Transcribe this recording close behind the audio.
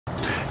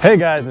Hey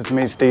guys, it's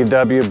me, Steve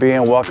WB,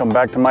 and welcome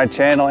back to my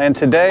channel. And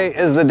today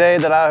is the day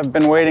that I've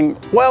been waiting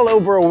well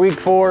over a week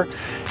for.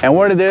 And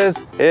what it is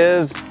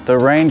the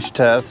range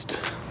test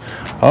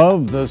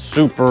of the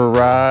Super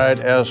Ride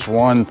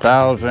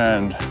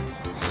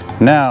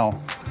S1000.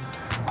 Now,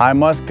 I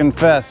must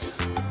confess,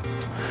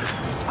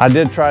 I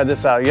did try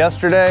this out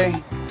yesterday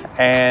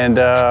and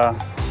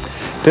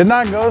did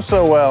not go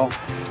so well.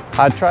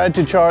 I tried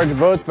to charge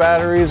both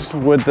batteries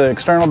with the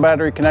external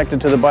battery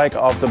connected to the bike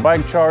off the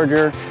bike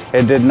charger.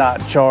 It did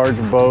not charge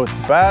both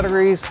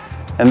batteries,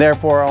 and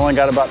therefore I only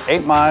got about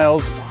 8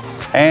 miles.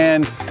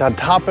 And to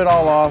top it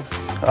all off,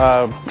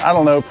 I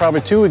don't know, probably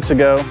 2 weeks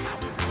ago,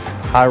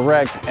 I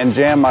wrecked and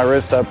jammed my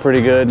wrist up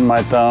pretty good in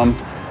my thumb.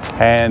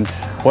 And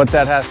what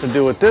that has to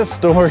do with this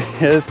story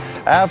is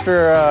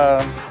after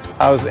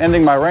I was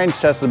ending my range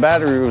test, the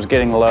battery was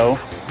getting low.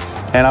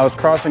 And I was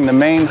crossing the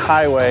main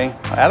highway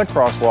at a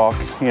crosswalk,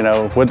 you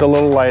know, with the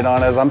little light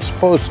on as I'm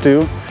supposed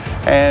to.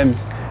 And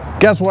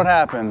guess what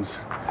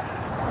happens?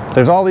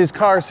 There's all these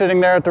cars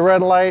sitting there at the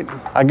red light.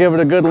 I give it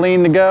a good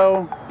lean to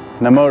go,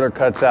 and the motor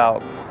cuts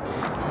out.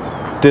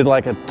 Did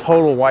like a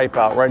total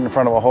wipeout right in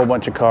front of a whole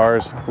bunch of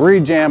cars.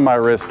 Re-jammed my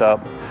wrist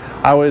up.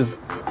 I was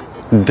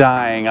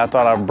dying. I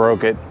thought I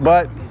broke it,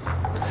 but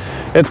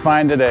it's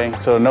fine today,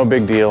 so no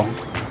big deal.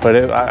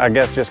 But I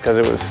guess just because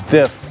it was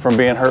stiff from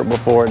being hurt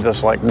before, it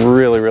just like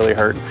really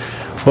hurt.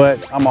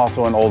 But I'm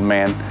also an old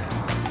man.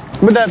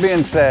 With that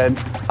being said,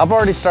 I've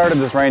already started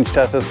this range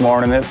test this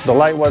morning. The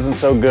light wasn't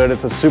so good.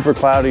 It's a super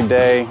cloudy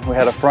day. We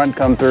had a front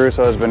come through,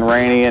 so it's been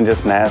rainy and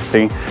just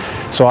nasty.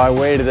 So I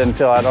waited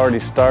until I'd already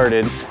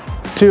started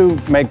to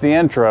make the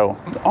intro.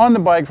 On the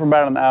bike for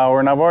about an hour,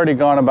 and I've already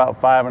gone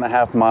about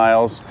 5.5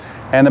 miles,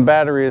 and the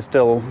battery is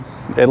still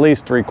at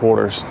least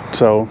 3/4.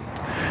 So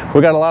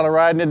we got a lot of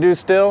riding to do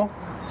still.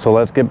 So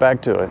let's get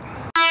back to it.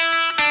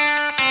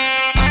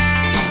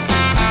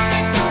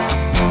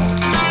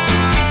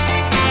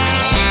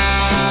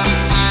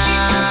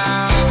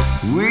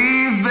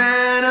 We've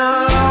been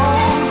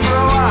alone for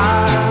a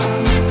while.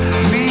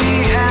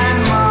 Me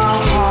and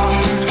my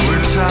heart,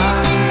 we're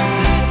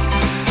tired.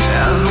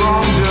 As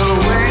long as you're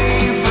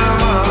away from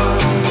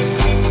us,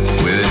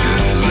 we're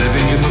just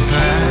living in the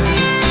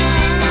past.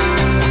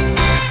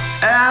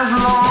 As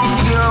long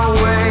as you're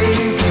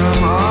away from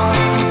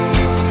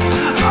us,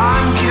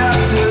 I'm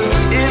captive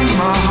in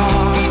my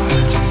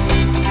heart,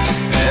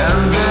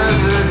 and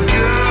there's a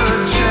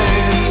good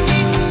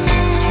chance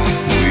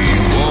we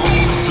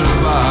won't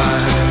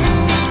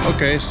survive.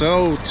 Okay,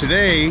 so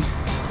today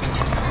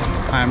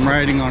I'm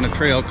riding on a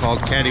trail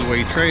called Caddy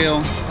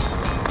Trail.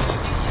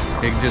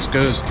 It just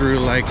goes through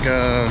like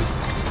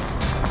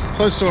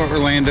close to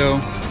Orlando,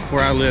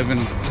 where I live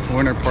in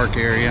Winter Park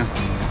area.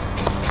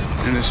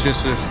 And it's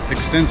just this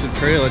extensive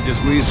trail. It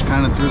just weaves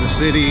kind of through the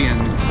city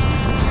and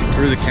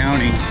through the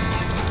county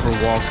for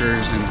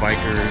walkers and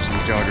bikers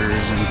and joggers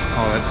and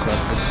all that stuff.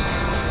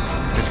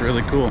 It's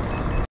really cool.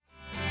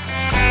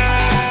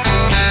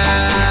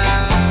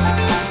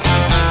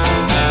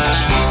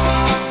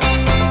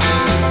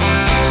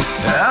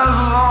 As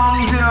long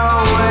as you're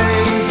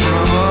away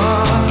from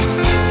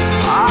us,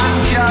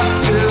 I'm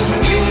captive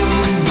in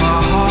my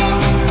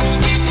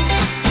heart,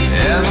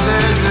 and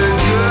there's a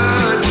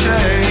good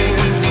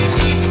chance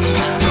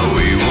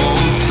we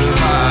won't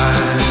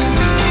survive.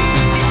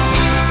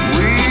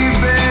 We've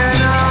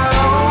been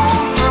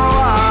alone for a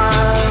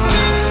while.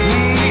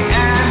 Me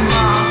and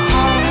my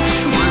heart,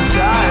 we're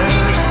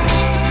tired.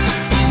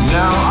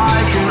 Now I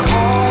can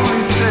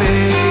only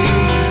say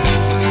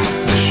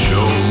the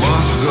show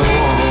must go on.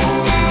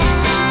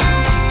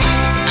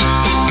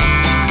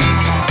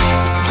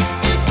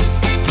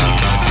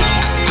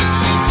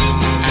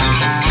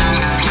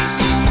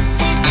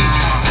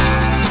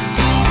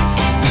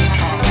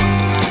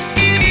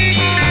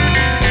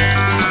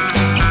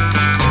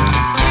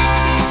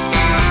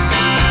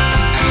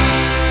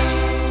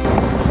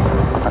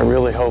 I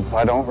really hope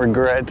I don't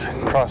regret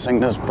crossing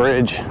this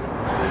bridge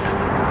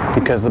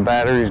because the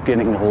battery's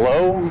getting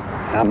low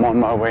and I'm on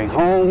my way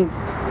home,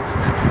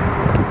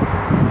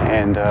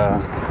 and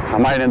I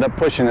might end up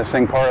pushing this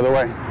thing part of the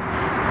way.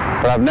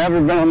 But I've never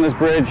been on this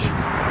bridge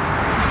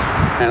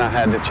and I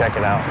had to check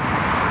it out.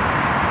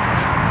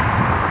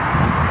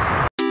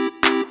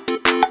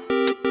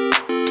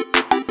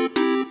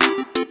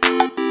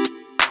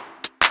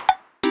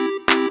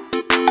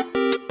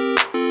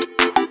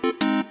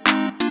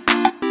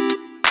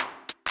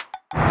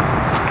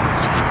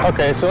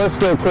 Okay, so let's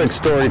do a quick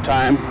story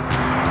time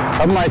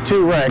of my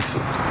 2 wrecks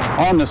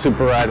on the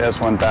Super Ride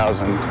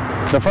S1000.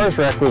 The first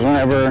wreck was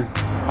whenever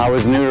I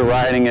was new to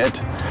riding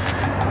it,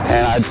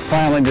 and I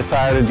finally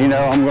decided, you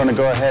know, I'm going to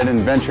go ahead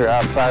and venture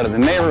outside of the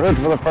neighborhood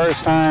for the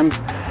first time.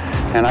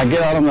 And I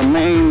get out on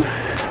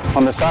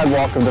the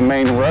sidewalk of the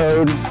main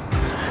road,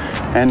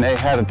 and they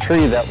had a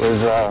tree that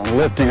was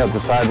lifting up the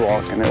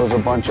sidewalk, and there was a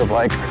bunch of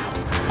like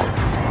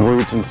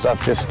roots and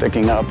stuff just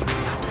sticking up.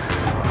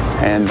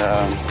 And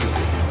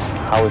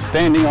I was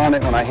standing on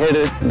it when I hit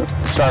it, it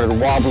started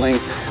wobbling.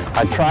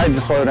 I tried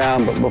to slow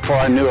down, but before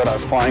I knew it, I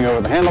was flying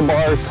over the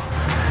handlebars.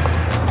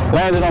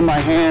 Landed on my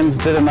hands,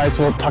 did a nice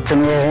little tuck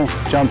and roll,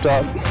 jumped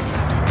up,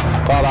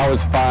 thought I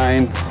was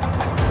fine.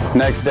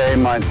 Next day,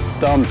 my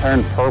thumb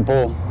turned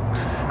purple.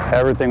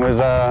 Everything was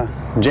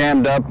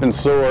jammed up and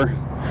sore.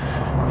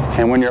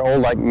 And when you're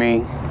old like me,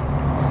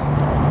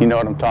 you know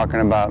what I'm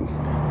talking about.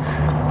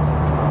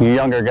 You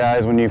younger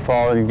guys, when you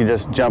fall, you can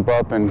just jump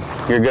up and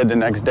you're good the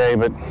next day.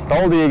 But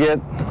the older you get,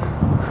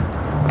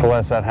 the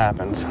less that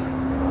happens.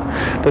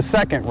 The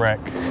second wreck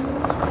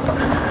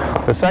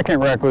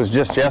was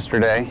just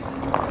yesterday,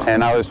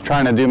 and I was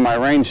trying to do my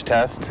range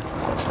test,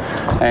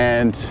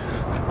 and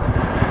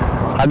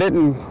I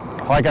didn't,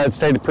 like I had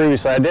stated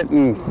previously, I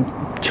didn't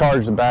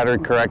charge the battery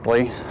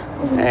correctly,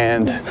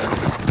 and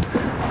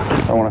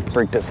I don't want to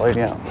freak this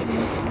lady out.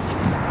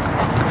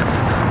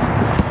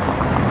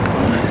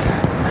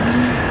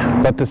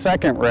 But the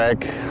second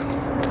wreck,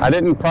 I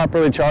didn't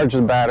properly charge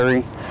the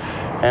battery,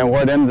 and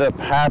what ended up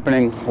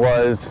happening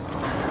was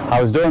I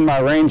was doing my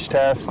range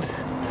test,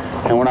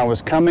 and when I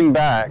was coming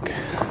back,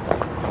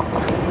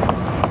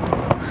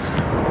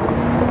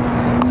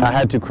 I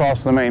had to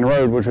cross the main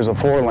road, which was a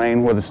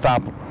 4-lane with a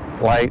stop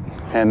light,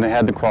 and they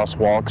had the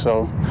crosswalk.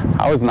 So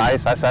I was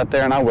nice. I sat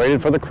there and I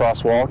waited for the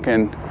crosswalk,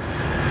 and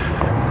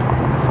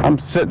I'm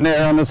sitting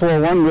there on this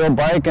little one-wheel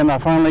bike, and I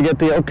finally get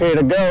the okay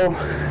to go.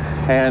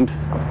 And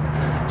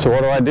so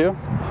what do?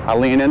 I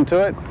lean into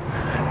it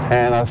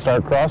and I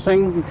start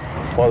crossing.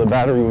 Well, the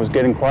battery was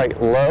getting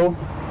quite low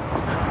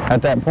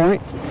at that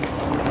point,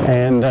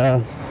 and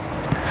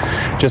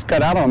just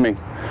cut out on me.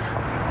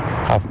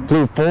 I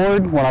flew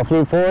forward. When I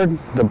flew forward,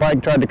 the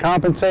bike tried to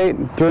compensate,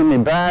 threw me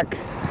back,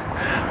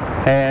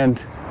 and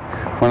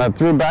when I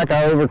threw back,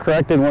 I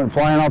overcorrected and went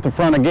flying off the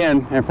front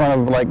again in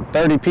front of like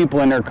 30 people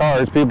in their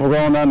cars, people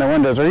rolling down their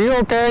windows. "Are you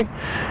okay?"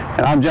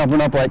 And I'm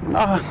jumping up like,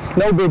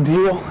 no big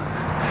deal.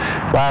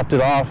 Laughed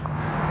it off.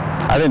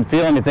 I didn't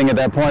feel anything at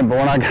that point, but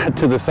when I got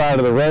to the side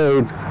of the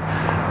road,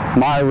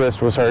 my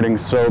wrist was hurting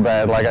so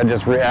bad. Like I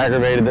just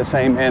re-aggravated the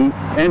same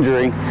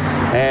injury,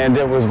 and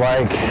it was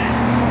like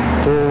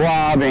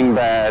throbbing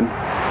bad.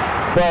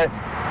 But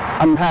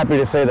I'm happy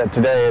to say that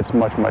today it's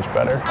much, much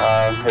better.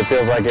 It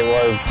feels like it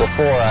was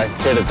before I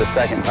hit it the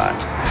second time.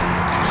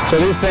 So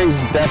these things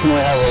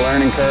definitely have a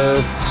learning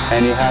curve,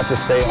 and you have to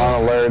stay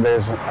on alert.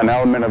 There's an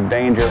element of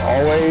danger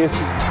always,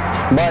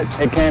 but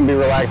it can be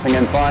relaxing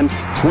and fun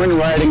when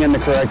riding in the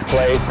correct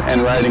place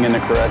and riding in the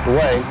correct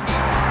way.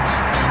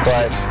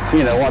 But,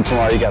 you know, once in a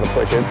while you gotta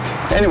push it.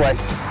 Anyway,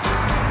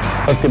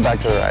 let's get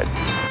back to the ride.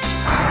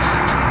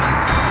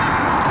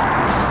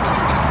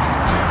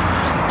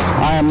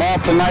 I am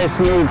off the nice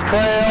smooth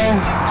trail.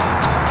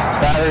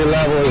 Battery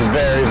level is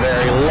very,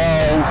 very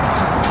low.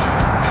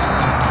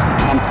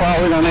 I'm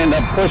probably gonna end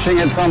up pushing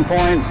at some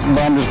point,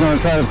 but I'm just gonna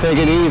try to take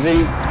it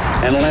easy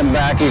and limp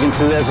back. You can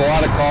see there's a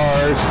lot of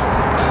cars,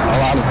 a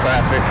lot of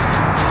traffic.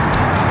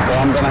 So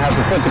I'm gonna have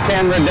to put the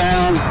camera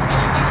down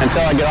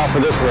until I get off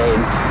of this road.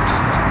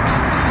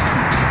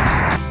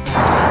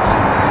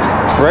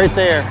 Right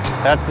there,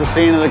 that's the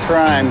scene of the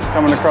crime,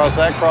 coming across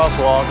that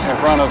crosswalk in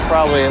front of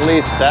probably at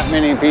least that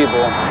many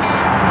people,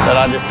 that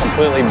I just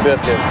completely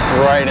biffed it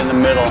right in the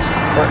middle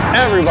for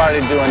everybody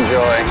to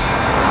enjoy.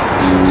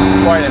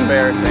 Quite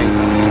embarrassing,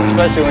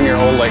 especially when you're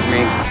old like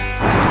me.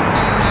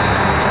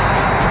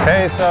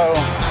 Okay, so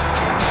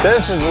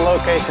this is the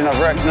location of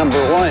wreck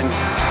number 1.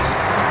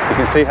 You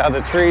can see how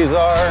the trees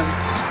are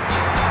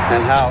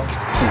and how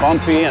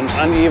bumpy and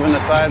uneven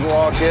the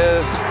sidewalk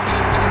is.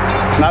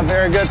 Not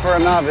very good for a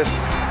novice.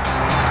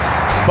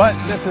 But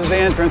this is the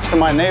entrance to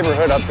my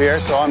neighborhood up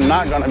here, so I'm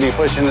not going to be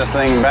pushing this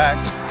thing back.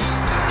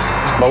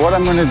 But what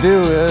I'm going to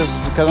do is,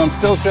 because I'm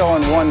still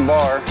showing 1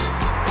 bar,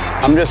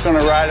 I'm just going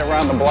to ride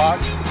around the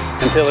block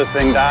until this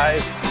thing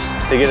dies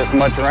to get as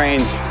much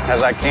range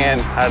as I can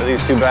out of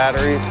these 2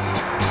 batteries.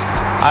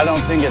 I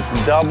don't think it's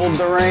doubled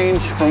the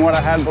range from what I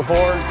had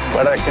before,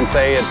 but I can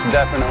say it's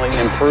definitely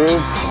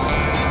improved.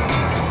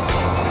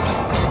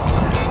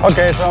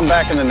 Okay, so I'm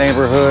back in the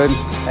neighborhood,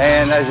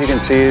 and as you can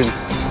see,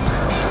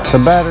 the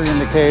battery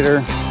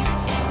indicator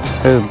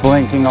is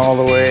blinking all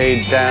the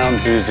way down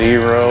to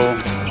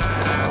 0.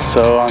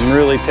 So I'm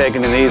really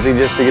taking it easy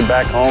just to get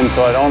back home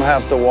so I don't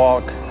have to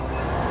walk.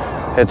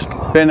 It's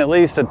been at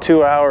least a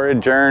 2-hour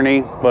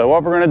journey, but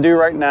what we're gonna do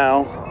right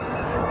now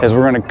is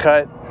we're gonna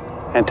cut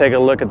and take a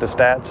look at the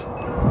stats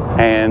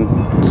and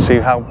see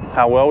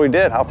how well we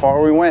did, how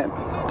far we went.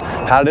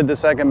 How did the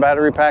second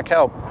battery pack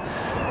help?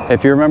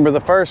 If you remember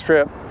the first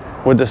trip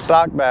with the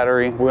stock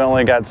battery, we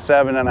only got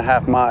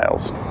 7.5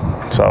 miles.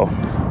 So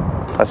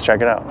let's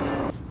check it out.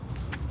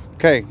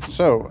 Okay,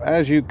 so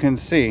as you can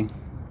see,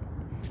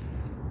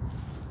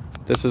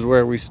 this is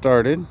where we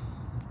started.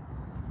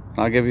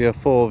 I'll give you a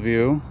full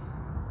view.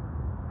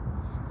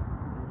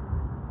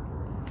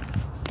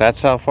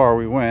 That's how far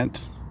we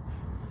went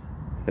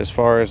as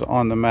far as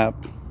on the map.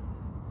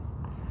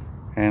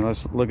 And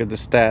let's look at the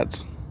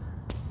stats.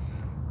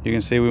 You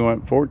can see we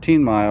went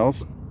 14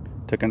 miles,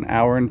 took 1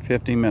 hour and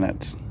 50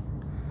 minutes.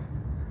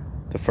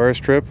 The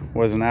first trip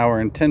was 1 hour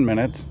and 10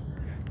 minutes,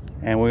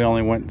 and we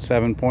only went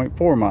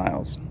 7.4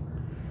 miles.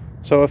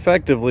 So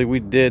effectively we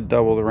did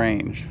double the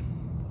range.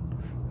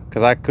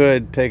 because I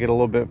could take it a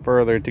little bit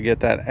further to get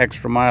that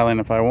extra mile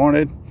in if I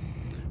wanted.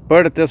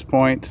 But at this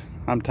point,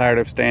 I'm tired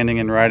of standing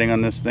and riding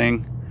on this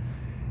thing,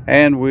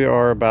 and we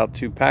are about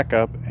to pack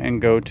up and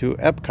go to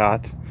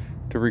Epcot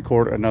to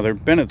record another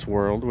Bennett's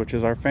World, which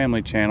is our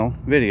family channel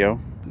video.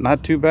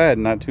 Not too bad,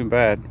 not too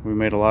bad. We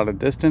made a lot of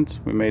distance,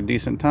 we made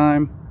decent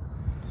time,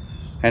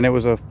 and it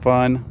was a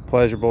fun,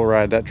 pleasurable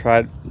ride. That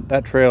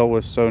trail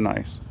was so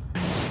nice.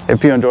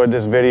 If you enjoyed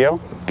this video,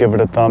 give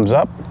it a thumbs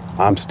up.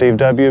 I'm Steve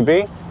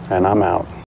WB, and I'm out.